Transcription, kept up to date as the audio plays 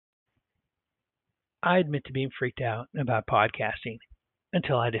I admit to being freaked out about podcasting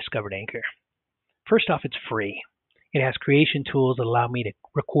until I discovered Anchor. First off, it's free. It has creation tools that allow me to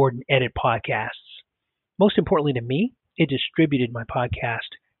record and edit podcasts. Most importantly to me, it distributed my podcast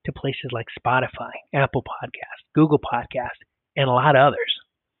to places like Spotify, Apple Podcasts, Google Podcasts, and a lot of others.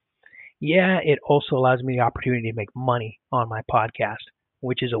 Yeah, it also allows me the opportunity to make money on my podcast,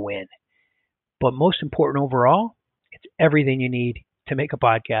 which is a win. But most important overall, it's everything you need to make a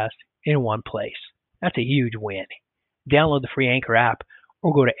podcast in one place. That's a huge win. Download the free Anchor app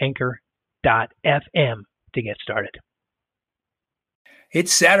or go to anchor.fm to get started.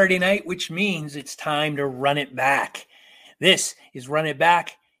 It's Saturday night, which means it's time to run it back. This is Run It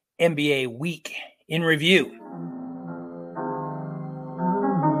Back NBA Week in Review.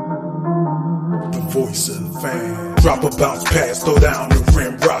 The voice of the fan. Drop a bounce pass, throw down the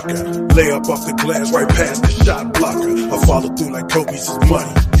rim rocker. Lay up off the glass, right past the shot blocker. I follow through like Kobe's money.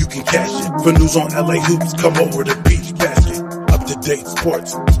 You can cash it. For news on LA hoops, come over to Beach Basket. Up to date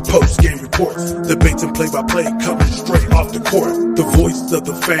sports, post game reports, debates and play by play coming straight off the court. The voice of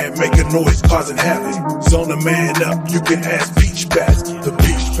the fan making noise, causing havoc. Zone a man up, you can ask Beach Basket. The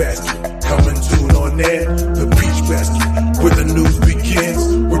Beach Basket coming soon on air. The Beach Basket, where the news begins.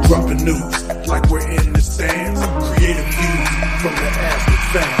 We're dropping news like we're in the stands. Creative views from the average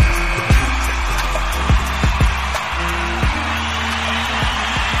fan.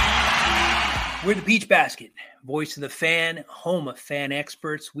 We're the Beach Basket, voice of the fan, home of fan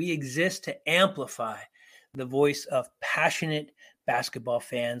experts. We exist to amplify the voice of passionate basketball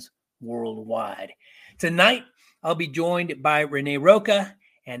fans worldwide. Tonight, I'll be joined by Renee Roca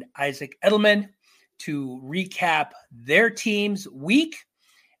and Isaac Edelman to recap their team's week.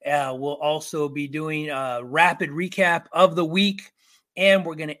 We'll also be doing a rapid recap of the week, and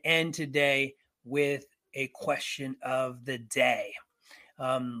we're going to end today with a question of the day.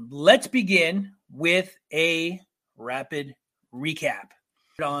 Let's begin with a rapid recap.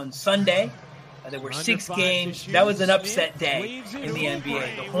 On Sunday, there were 6 games. That was an upset day in the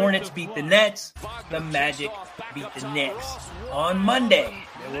NBA. The Hornets beat the Nets. The Magic beat the Knicks. On Monday,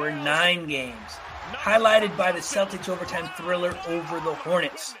 there were 9 games, highlighted by the Celtics overtime thriller over the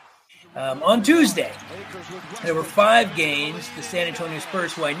Hornets. On Tuesday, there were 5 games. The San Antonio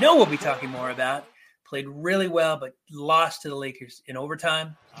Spurs, who I know we'll be talking more about, played really well, but lost to the Lakers in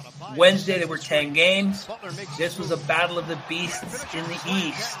overtime. Wednesday, there were 10 games. This was a battle of the beasts in the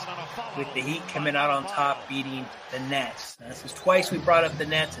East, with the Heat coming out on top, beating the Nets. Now, this is twice we brought up the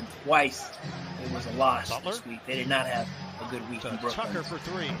Nets, and twice it was a loss this week. They did not have a good week in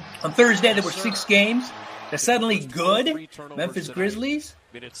Brooklyn. On Thursday, there were 6 games. The suddenly good Memphis Grizzlies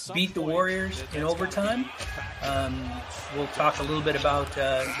beat the Warriors in overtime. We'll talk a little bit about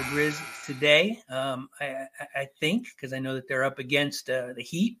the Grizz today, I think, because I know that they're up against the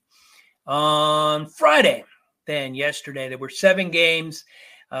Heat. On Friday, then yesterday, there were 7 games.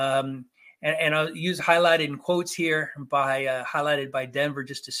 And I'll use highlighted in quotes here highlighted by Denver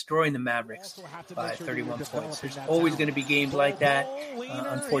just destroying the Mavericks by 31 points. There's always going to be games like that.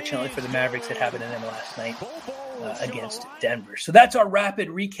 Unfortunately for the Mavericks, it happened to them last night against Denver. So that's our rapid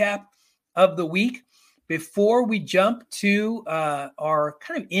recap of the week. Before we jump to our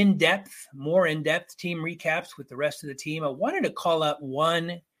kind of more in-depth team recaps with the rest of the team, I wanted to call out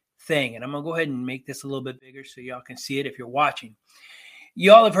one thing, and I'm going to go ahead and make this a little bit bigger so y'all can see it if you're watching.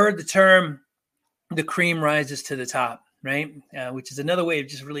 You all have heard the term, the cream rises to the top, right? Which is another way of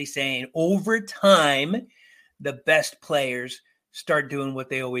just really saying over time, the best players start doing what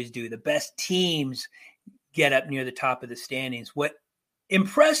they always do. The best teams get up near the top of the standings. What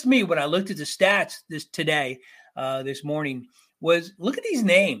impressed me when I looked at the stats this morning, was look at these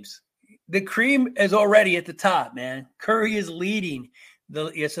names. The cream is already at the top, man. Curry is leading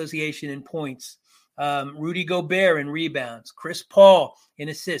the association in points. Rudy Gobert in rebounds, Chris Paul in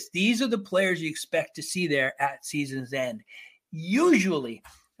assists. These are the players you expect to see there at season's end. Usually,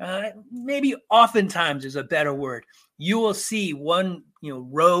 maybe oftentimes is a better word, you will see one,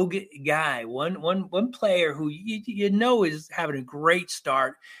 rogue guy, one player who you know is having a great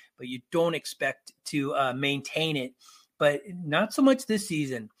start, but you don't expect to maintain it. But not so much this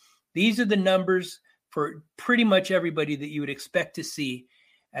season. These are the numbers for pretty much everybody that you would expect to see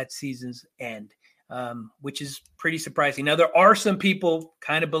at season's end. Which is pretty surprising. Now, there are some people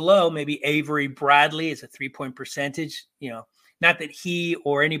kind of below, maybe Avery Bradley is a 3-point percentage. Not that he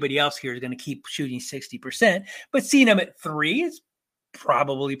or anybody else here is going to keep shooting 60%, but seeing him at 3 is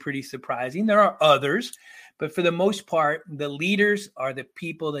probably pretty surprising. There are others, but for the most part, the leaders are the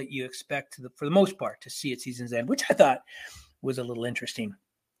people that you expect for the most part to see at season's end, which I thought was a little interesting.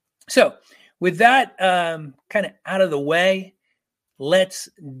 So with that kind of out of the way, let's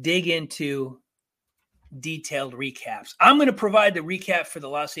dig into detailed recaps. I'm going to provide the recap for the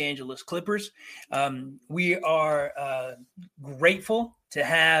Los Angeles Clippers. We are grateful to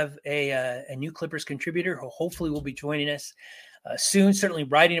have a new Clippers contributor who hopefully will be joining us soon, certainly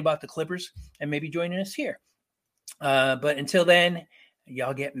writing about the Clippers and maybe joining us here. But until then,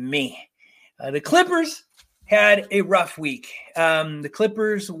 y'all get me. The Clippers had a rough week. The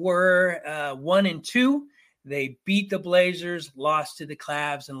Clippers were 1-2. They beat the Blazers, lost to the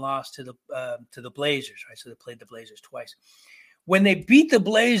Cavs, and lost to the Blazers, right? So they played the Blazers twice. When they beat the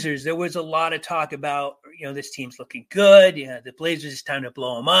Blazers, there was a lot of talk about, this team's looking good. The Blazers, it's time to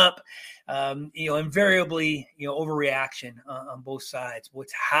blow them up. Invariably, overreaction on both sides.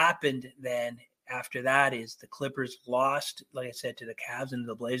 What's happened then after that is the Clippers lost, like I said, to the Cavs and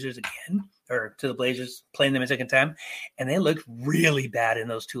the Blazers again, or to the Blazers playing them a second time. And they looked really bad in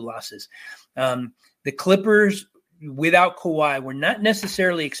those two losses. The Clippers, without Kawhi, were not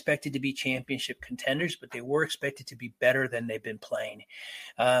necessarily expected to be championship contenders, but they were expected to be better than they've been playing.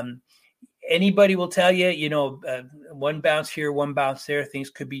 Anybody will tell you, one bounce here, one bounce there,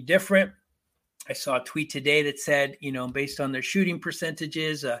 things could be different. I saw a tweet today that said, based on their shooting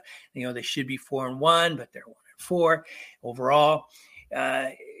percentages, they should be 4-1, but they're 1-4 overall.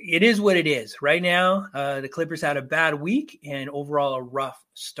 It is what it is. Right now, the Clippers had a bad week and overall a rough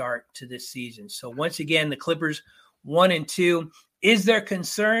start to this season. So once again, the Clippers 1-2. Is there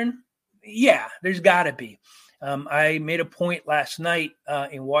concern? Yeah, there's got to be. I made a point last night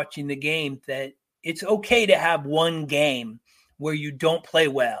in watching the game that it's okay to have one game where you don't play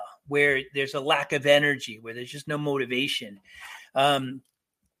well, where there's a lack of energy, where there's just no motivation.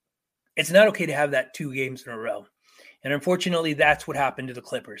 It's not okay to have that 2 games in a row. And unfortunately, that's what happened to the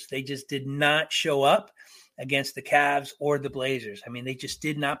Clippers. They just did not show up against the Cavs or the Blazers. I mean, they just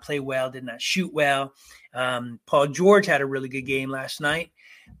did not play well, did not shoot well. Paul George had a really good game last night.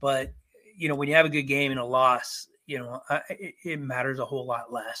 But, when you have a good game and a loss, it matters a whole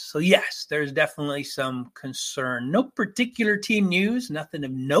lot less. So, yes, there's definitely some concern. No particular team news, nothing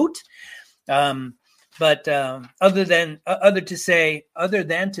of note. But other than to say,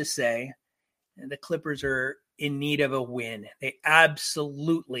 the Clippers are in need of a win. They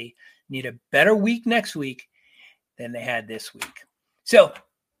absolutely need a better week next week than they had this week. So,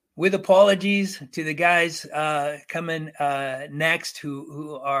 with apologies to the guys coming next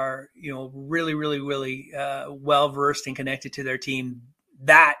who are, really, really, really well-versed and connected to their team,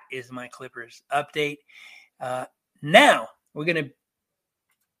 that is my Clippers update. Now, we're going to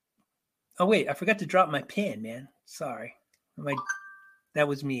 – oh, wait, I forgot to drop my pin, man. Sorry. That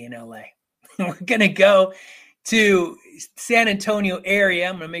was me in LA. We're going to go to San Antonio area.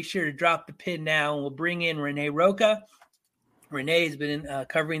 I'm going to make sure to drop the pin now, and we'll bring in Renee Roca. Renee has been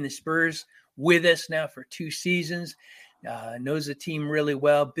covering the Spurs with us now for 2 seasons, knows the team really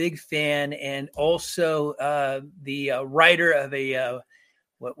well, big fan, and also the writer of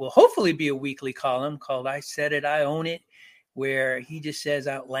what will hopefully be a weekly column called I Said It, I Own It, where he just says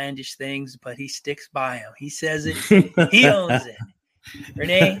outlandish things, but he sticks by them. He says it, he owns it.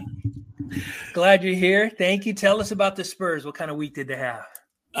 Renee, glad you're here. Thank you. Tell us about the Spurs. What kind of week did they have?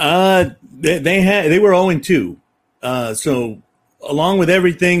 They were 0-2. So along with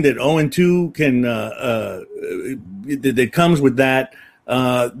everything that 0-2 can that comes with that,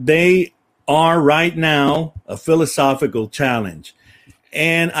 they are right now a philosophical challenge.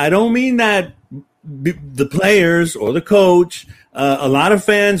 And I don't mean that the players or the coach, a lot of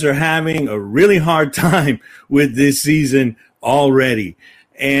fans are having a really hard time with this season already.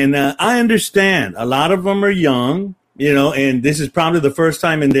 And I understand a lot of them are young, and this is probably the first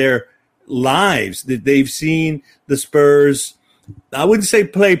time in their lives that they've seen the Spurs, I wouldn't say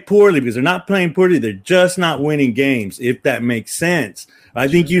play poorly, because they're not playing poorly. They're just not winning games, if that makes sense. I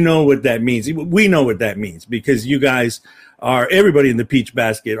think you know what that means. We know what that means, because you guys everybody in the Peach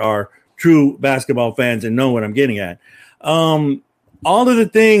Basket are true basketball fans and know what I'm getting at. All of the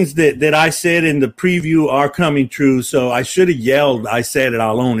things that I said in the preview are coming true. So I should have yelled, I said it,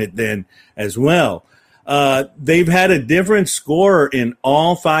 I'll own it then as well. They've had a different scorer in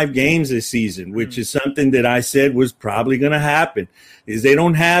all 5 games this season, which is something that I said was probably going to happen, is they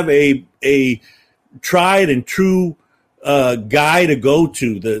don't have a tried and true guy to go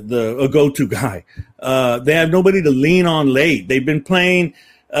to, a go-to guy. They have nobody to lean on late. They've been playing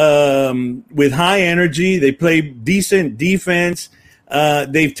with high energy. They play decent defense.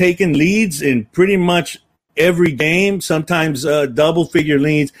 They've taken leads in pretty much every game, sometimes double-figure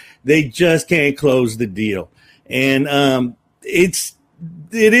leads. They just can't close the deal. And it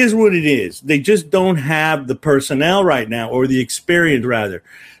is what it is. They just don't have the personnel right now, or the experience, rather.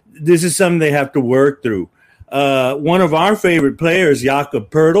 This is something they have to work through. One of our favorite players, Jakob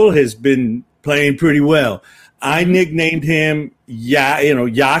Poeltl, has been playing pretty well. I nicknamed him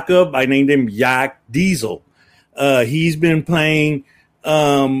Jakob. I named him Yak Diesel. He's been playing.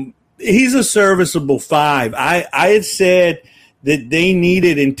 He's a serviceable 5. I had said that they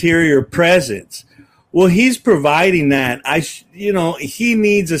needed interior presence. Well, he's providing that. He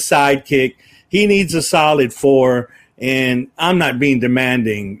needs a sidekick. He needs a solid 4. And I'm not being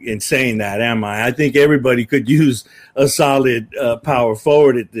demanding in saying that, am I? I think everybody could use a solid power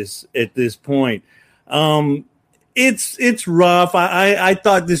forward at this point. It's rough. I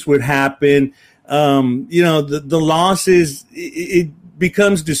thought this would happen. The losses, it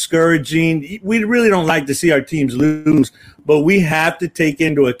becomes discouraging. We really don't like to see our teams lose, but we have to take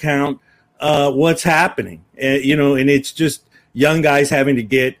into account what's happening. And it's just young guys having to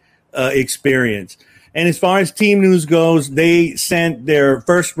get experience. And as far as team news goes, they sent their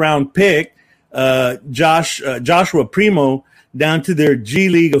first-round pick, Joshua Primo, down to their G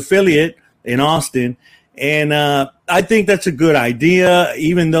League affiliate in Austin. And I think that's a good idea,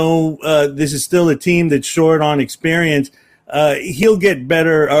 even though this is still a team that's short on experience. He'll get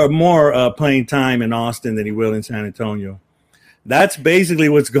better or more playing time in Austin than he will in San Antonio. That's basically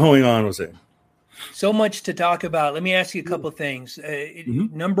what's going on, Jose. So much to talk about. Let me ask you a couple of things.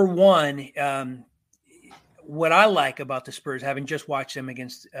 Number one, what I like about the Spurs, having just watched them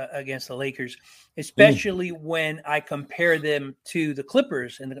against the Lakers, especially when I compare them to the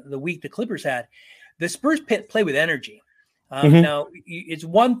Clippers and the week the Clippers had, the Spurs play with energy. Now, it's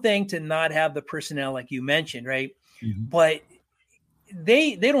one thing to not have the personnel like you mentioned, right? But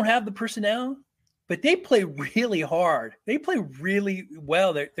they don't have the personnel, but they play really hard. They play really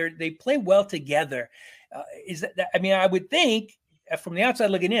well. They play well together. I would think, from the outside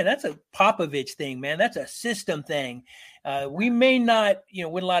looking in, that's a Popovich thing, man. That's a system thing. We may not,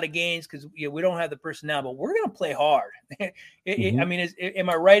 win a lot of games because we don't have the personnel, but we're going to play hard. Am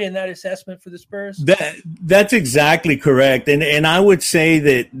I right in that assessment for the Spurs? That's exactly correct. And I would say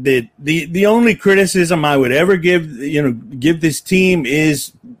that the only criticism I would ever give this team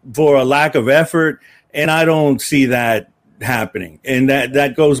is for a lack of effort, and I don't see that happening. And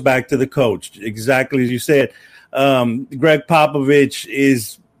that goes back to the coach, exactly as you said. Greg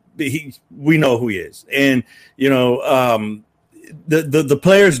Popovich we know who he is. And, the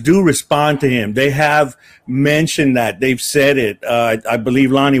players do respond to him. They have mentioned that. They've said it. I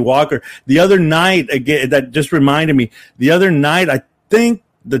believe Lonnie Walker. The other night, again, that just reminded me, the other night, I think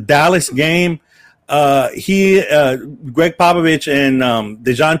the Dallas game, Greg Popovich and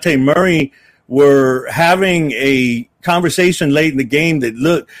DeJounte Murray were having a conversation late in the game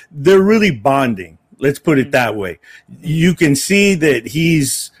that, they're really bonding. Let's put it that way. You can see that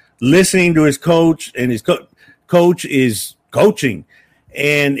he's listening to his coach, and his coach is coaching.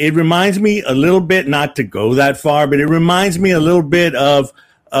 And it reminds me a little bit, not to go that far, but it reminds me a little bit of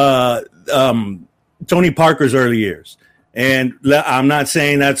Tony Parker's early years. And I'm not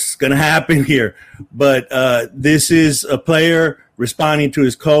saying that's going to happen here, but this is a player responding to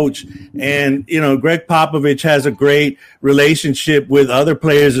his coach. And, Greg Popovich has a great relationship with other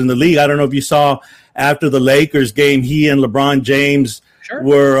players in the league. I don't know if you saw after the Lakers game, he and LeBron James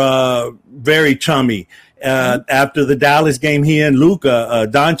were very chummy. After the Dallas game, he and Luka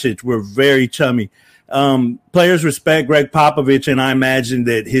Doncic were very chummy. Players respect Greg Popovich, and I imagine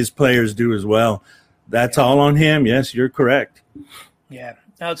that his players do as well. That's all on him. Yes, you're correct. Yeah,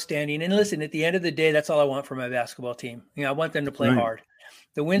 outstanding. And listen, at the end of the day, that's all I want from my basketball team. I want them to play hard.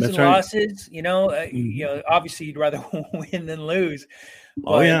 The wins and losses, obviously you'd rather win than lose.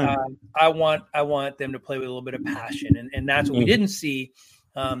 But I want them to play with a little bit of passion, and that's what we didn't see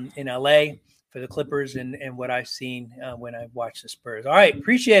in LA for the Clippers and what I've seen when I watched the Spurs. All right,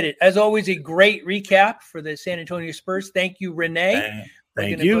 appreciate it. As always, a great recap for the San Antonio Spurs. Thank you, Renee. We're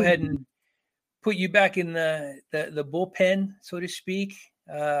going to go ahead and put you back in the bullpen, so to speak,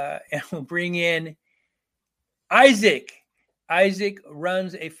 and we'll bring in Isaac. Isaac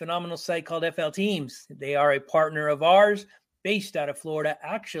runs a phenomenal site called FL Teams. They are a partner of ours based out of Florida,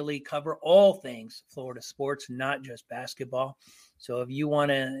 actually cover all things Florida sports, not just basketball. So if you want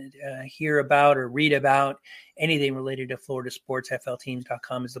to hear about or read about anything related to Florida sports,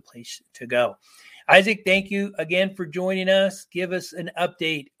 flteams.com is the place to go. Isaac, thank you again for joining us. Give us an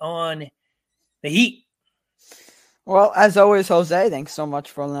update on the Heat. Well, as always, Jose, thanks so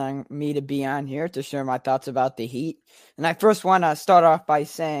much for allowing me to be on here to share my thoughts about the Heat. And I first want to start off by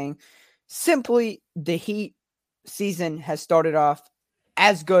saying simply the Heat season has started off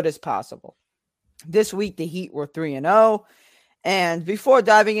as good as possible. This week, the Heat were 3-0. And before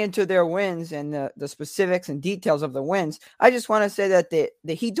diving into their wins and the specifics and details of the wins, I just want to say that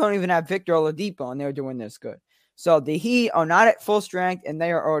the Heat don't even have Victor Oladipo, and they're doing this good. So the Heat are not at full strength, and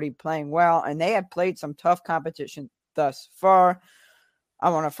they are already playing well, and they have played some tough competition thus far.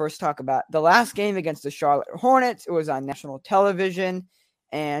 I want to first talk about the last game against the Charlotte Hornets. It was on national television,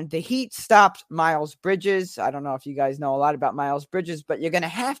 and the Heat stopped Miles Bridges. I don't know if you guys know a lot about Miles Bridges, but you're going to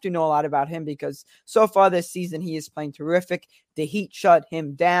have to know a lot about him because so far this season he is playing terrific. The Heat shut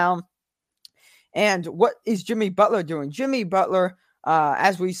him down. And what is Jimmy Butler doing? Jimmy Butler,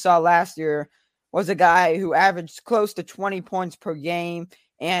 as we saw last year, was a guy who averaged close to 20 points per game,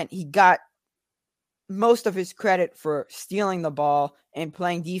 and he got most of his credit for stealing the ball and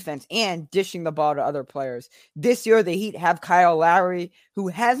playing defense and dishing the ball to other players. This year, the Heat have Kyle Lowry, who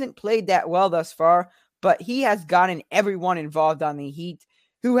hasn't played that well thus far, but he has gotten everyone involved on the Heat.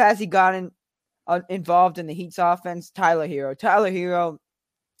 Who has he gotten involved in the Heat's offense? Tyler Hero. Tyler Hero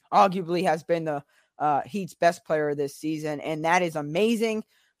arguably has been the Heat's best player this season, and that is amazing.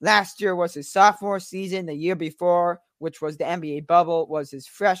 Last year was his sophomore season. The year before, which was the NBA bubble, was his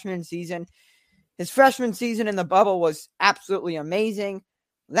freshman season. His freshman season in the bubble was absolutely amazing.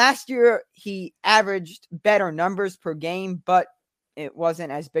 Last year, he averaged better numbers per game, but it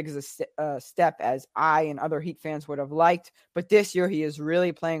wasn't as big as a step as I and other Heat fans would have liked. But this year, he is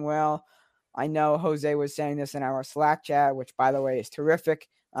really playing well. I know Jose was saying this in our Slack chat, which, by the way, is terrific.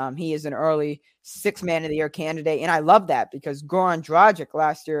 He is an early 6th Man of the Year candidate, and I love that because Goran Dragic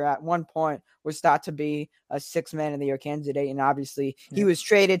last year at one point was thought to be a 6th Man of the Year candidate, and obviously he was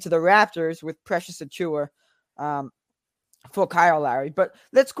traded to the Raptors with Precious Achiuwa for Kyle Lowry. But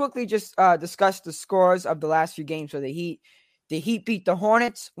let's quickly just discuss the scores of the last few games for the Heat. The Heat beat the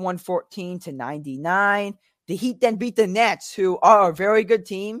Hornets 114-99. The Heat then beat the Nets, who are a very good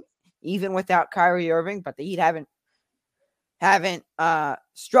team, even without Kyrie Irving, but the Heat haven't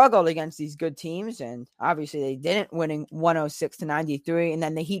struggled against these good teams, and obviously they didn't, winning 106-93. And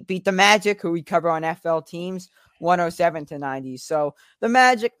then the Heat beat the Magic, who we cover on FL Teams, 107-90. So the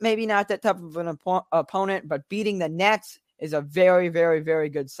Magic, maybe not that tough of an opponent, but beating the Nets is a very, very, very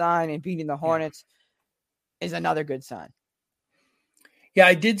good sign, and beating the Hornets is another good sign. Yeah,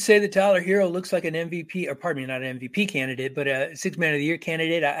 I did say that Tyler Hero looks like an MVP, or pardon me, not an MVP candidate, but a 6th Man of the Year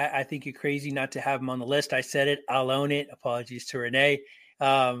candidate. I think you're crazy not to have him on the list. I said it. I'll own it. Apologies to Renee.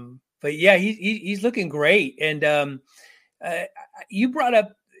 But yeah, he's looking great. And you brought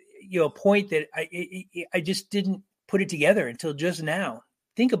up, a point that I just didn't put it together until just now.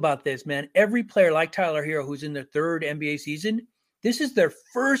 Think about this, man. Every player like Tyler Hero, who's in their 3rd NBA season, this is their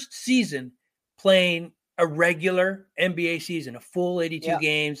first season playing a regular NBA season, a full 82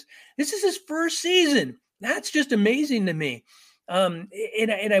 games. This is his first season. That's just amazing to me. And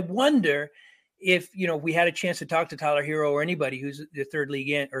I wonder if, we had a chance to talk to Tyler Hero or anybody who's the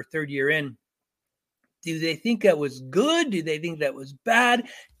 3rd year in, do they think that was good? Do they think that was bad?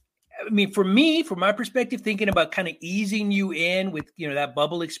 I mean, for me, from my perspective, thinking about kind of easing you in with, that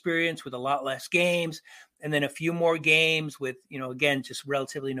bubble experience with a lot less games, and then a few more games with, again, just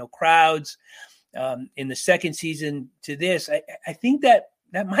relatively no crowds. In the second season to this, I think that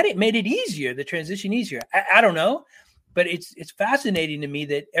might have made it easier, the transition easier. I don't know, but it's fascinating to me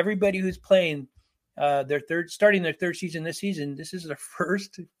that everybody who's playing starting their 3rd season this season, this is their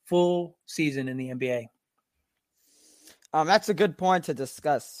first full season in the NBA. That's a good point to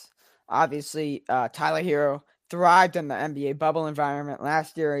discuss. Obviously, Tyler Hero thrived in the NBA bubble environment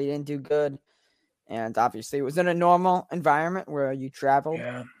last year. He didn't do good, and obviously it was in a normal environment where you traveled.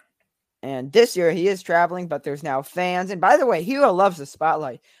 Yeah. And this year he is traveling, but there's now fans. And by the way, Hero loves the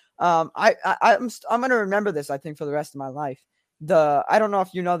spotlight. I'm going to remember this, I think, for the rest of my life. I don't know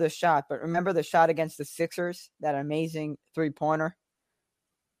if you know this shot, but remember the shot against the Sixers, that amazing 3-pointer?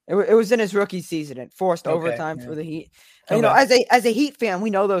 It was in his rookie season. It forced overtime for the Heat. And, as a Heat fan,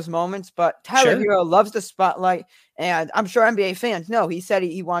 we know those moments, but Tyler Hero loves the spotlight. And I'm sure NBA fans know. He said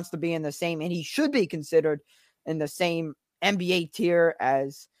he wants to be in the same, and he should be considered in the same NBA tier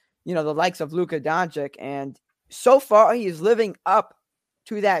as, the likes of Luka Doncic. And so far, he is living up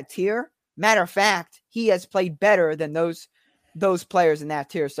to that tier. Matter of fact, he has played better than those players in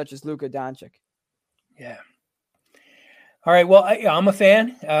that tier, such as Luka Doncic. Yeah. All right. Well, I'm a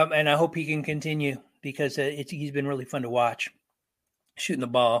fan, and I hope he can continue because he's been really fun to watch. Shooting the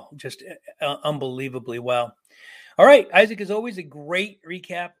ball just unbelievably well. All right, Isaac, as always, a great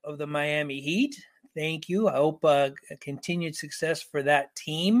recap of the Miami Heat. Thank you. I hope continued success for that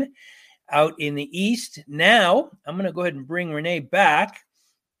team out in the East. Now, I'm going to go ahead and bring Renee back,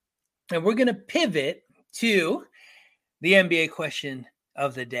 and we're going to pivot to the NBA question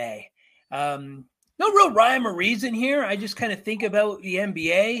of the day. No real rhyme or reason here. I just kind of think about the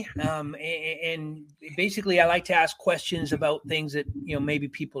NBA, and basically, I like to ask questions about things that maybe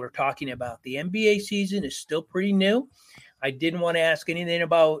people are talking about. The NBA season is still pretty new. I didn't want to ask anything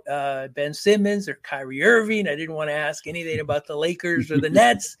about Ben Simmons or Kyrie Irving. I didn't want to ask anything about the Lakers or the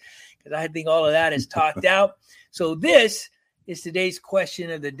Nets because I think all of that is talked out. So this is today's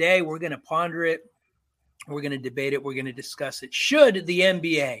question of the day. We're going to ponder it. We're going to debate it. We're going to discuss it. Should the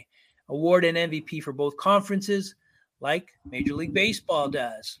NBA award an MVP for both conferences like Major League Baseball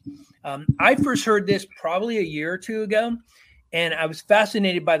does? I first heard this probably a year or two ago, and I was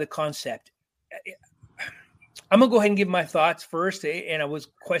fascinated by the concept. I'm going to go ahead and give my thoughts first, and I was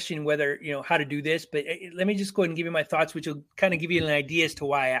questioning whether, how to do this, but let me just go ahead and give you my thoughts, which will kind of give you an idea as to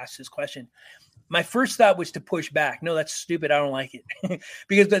why I asked this question. My first thought was to push back. No, that's stupid. I don't like it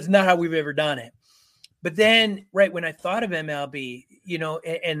because that's not how we've ever done it. But then, right, when I thought of MLB,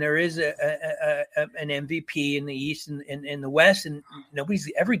 and there is an MVP in the East and in the West, and nobody's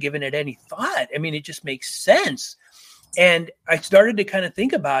ever given it any thought. I mean, it just makes sense. And I started to kind of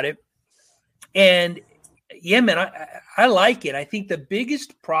think about it. And, yeah, man, I like it. I think the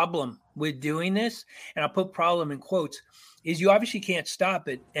biggest problem with doing this, and I'll put problem in quotes, is you obviously can't stop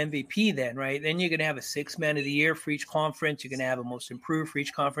at MVP then, right? Then you're going to have a 6th man of the year for each conference. You're going to have a most improved for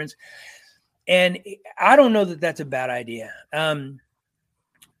each conference. And I don't know that that's a bad idea. I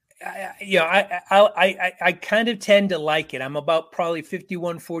kind of tend to like it. I'm about probably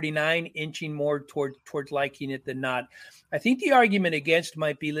 51-49, inching more towards liking it than not. I think the argument against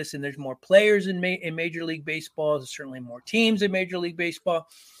might be, listen, there's more players in Major League Baseball. There's certainly more teams in Major League Baseball.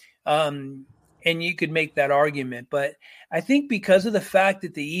 And you could make that argument. But I think because of the fact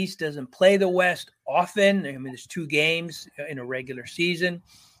that the East doesn't play the West often, I mean, there's 2 games in a regular season.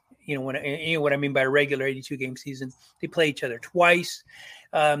 What I mean by a regular 82-game season, they play each other twice.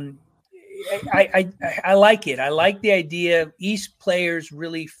 I like it. I like the idea. East players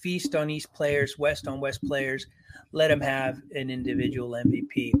really feast on East players, West on West players. Let them have an individual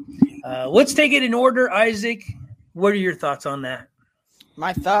MVP. Let's take it in order. Isaac, what are your thoughts on that?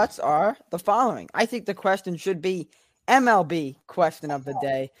 My thoughts are the following. I think the question should be MLB question of the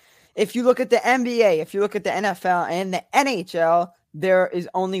day. If you look at the NBA, if you look at the NFL and the NHL, there is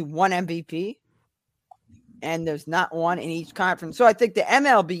only one MVP, and there's not one in each conference. So I think the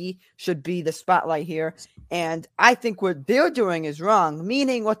MLB should be the spotlight here. And I think what they're doing is wrong,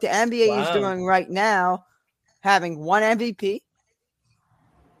 meaning what the NBA is doing right now, having one MVP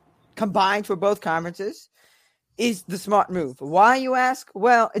combined for both conferences, is the smart move. Why, you ask?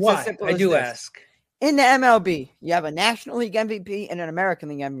 Well, it's as simple as this. Ask. In the MLB, you have a National League MVP and an American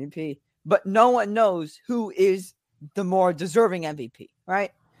League MVP, but no one knows who is the more deserving MVP,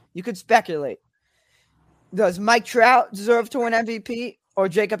 right? You could speculate. Does Mike Trout deserve to win MVP or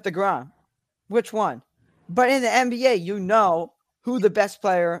Jacob deGrom? Which one? But in the NBA, you know who the best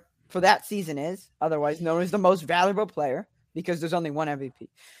player for that season is, otherwise known as the most valuable player, because there's only one MVP.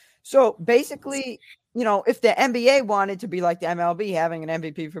 So basically, if the NBA wanted to be like the MLB, having an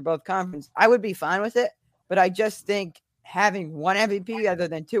MVP for both conferences, I would be fine with it. But I just think having one MVP other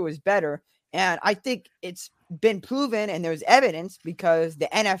than 2 is better. And I think it's been proven, and there's evidence, because the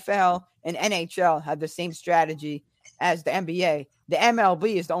NFL and NHL have the same strategy as the NBA. The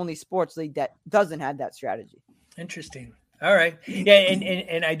MLB is the only sports league that doesn't have that strategy. Interesting. All right. Yeah,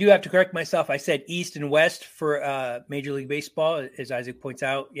 and I do have to correct myself. I said East and West for Major League Baseball, as Isaac points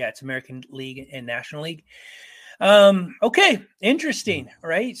out. Yeah, it's American League and National League. Okay, interesting. All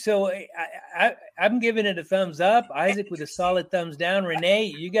right. So I'm giving it a thumbs up. Isaac with a solid thumbs down.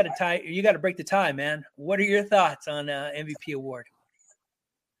 Renee, you got to break the tie, man. What are your thoughts on MVP award?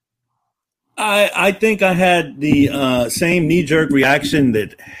 I think I had the same knee-jerk reaction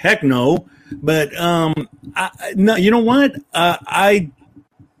that heck no, but no, you know what?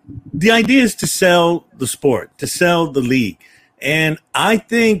 The idea is to sell the sport, to sell the league, and I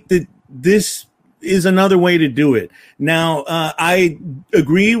think that this is another way to do it. Now, I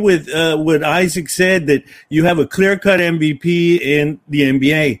agree with what Isaac said, that you have a clear-cut MVP in the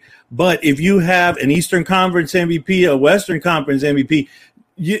NBA, but if you have an Eastern Conference MVP, a Western Conference MVP,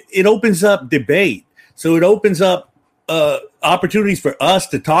 it opens up debate. So it opens up opportunities for us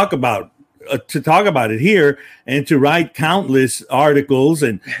to talk about it here and to write countless articles.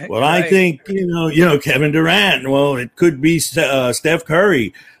 And well, right. I think Kevin Durant. Well, it could be Steph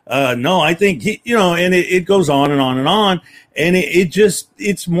Curry. No, I think and it goes on and on and on. And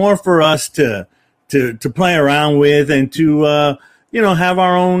it's more for us to play around with and to have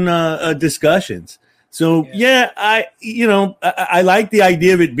our own discussions. So, I like the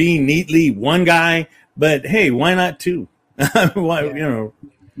idea of it being neatly one guy, but hey, why not 2?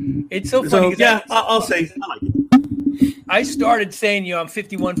 It's so funny. I'll say I like it. I started saying, I'm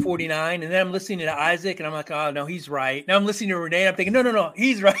 51-49, and then I'm listening to Isaac, and I'm like, oh, no, he's right. Now I'm listening to Renee, and I'm thinking, no,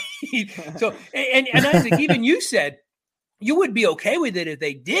 he's right. So, and Isaac, even you said you would be okay with it if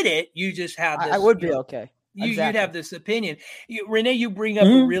they did it. You just have this. I would be okay. You'd have this opinion. Renee, you bring up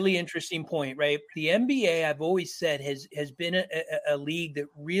a really interesting point, right? The NBA, I've always said, has been a league that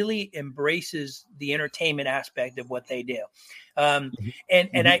really embraces the entertainment aspect of what they do. And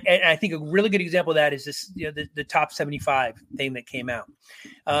I think a really good example of that is this, the top 75 thing that came out.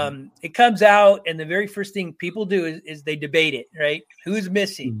 It comes out, and the very first thing people do is they debate it, right? Who's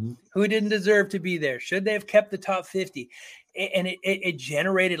missing? Who didn't deserve to be there? Should they have kept the top 50? And it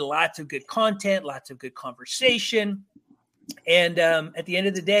generated lots of good content, lots of good conversation. And at the end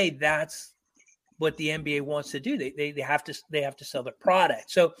of the day, that's what the NBA wants to do. They have to sell their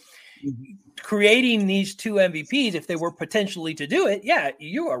product. So creating these two MVPs, if they were potentially to do it,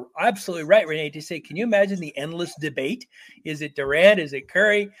 you are absolutely right, Renee, to say, can you imagine the endless debate? Is it Durant? Is it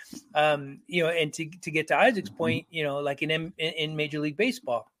Curry? And to get to Isaac's point, like in Major League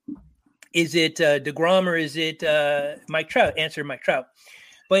Baseball, is it DeGrom or is it Mike Trout? Answer Mike Trout.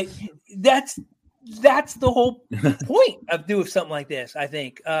 But that's the whole point of doing something like this, I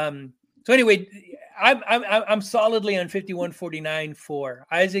think. So anyway, I'm solidly on 51-49 for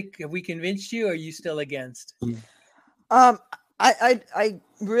Isaac. Have we convinced you, or are you still against? I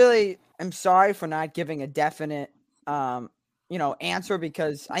really am sorry for not giving a definite answer,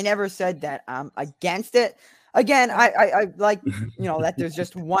 because I never said that I'm against it. Again, I like, that there's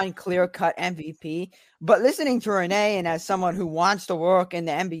just one clear-cut MVP. But listening to Renee, and as someone who wants to work in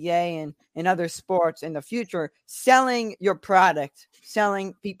the NBA and in other sports in the future, selling your product,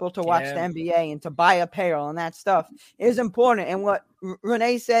 selling people to watch the NBA and to buy apparel and that stuff is important. And what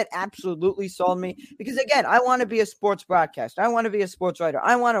Renee said absolutely sold me. Because, again, I want to be a sports broadcaster. I want to be a sports writer.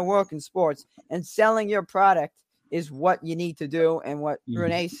 I want to work in sports. And selling your product is what you need to do. And what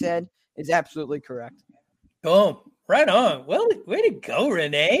Renee said is absolutely correct. Oh, right on. Well, way to go,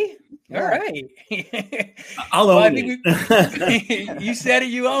 Renee. Yeah. All right. I'll own it. You said it,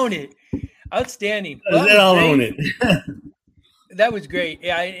 you own it. Outstanding. I'll own it. That was great.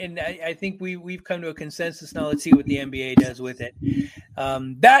 Yeah, I think we've come to a consensus now. Let's see what the NBA does with it.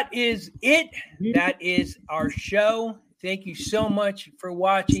 That is it. That is our show. Thank you so much for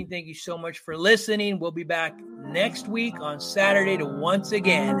watching. Thank you so much for listening. We'll be back next week on Saturday to once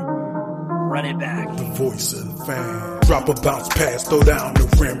again run it back. The voice of the fan. Drop a bounce pass, throw down the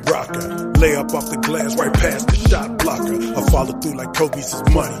rim rocker. Lay up off the glass, right past the shot blocker. I follow through like Kobe's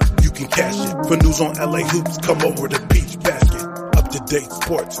money. You can cash it. For news on LA Hoops, come over to Peach Basket. Up-to-date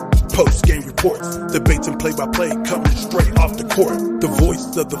sports, post-game reports. Debates and play-by-play coming straight off the court. The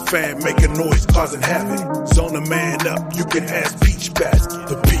voice of the fan making noise, causing havoc. Zone a man up, you can ask Peach Basket.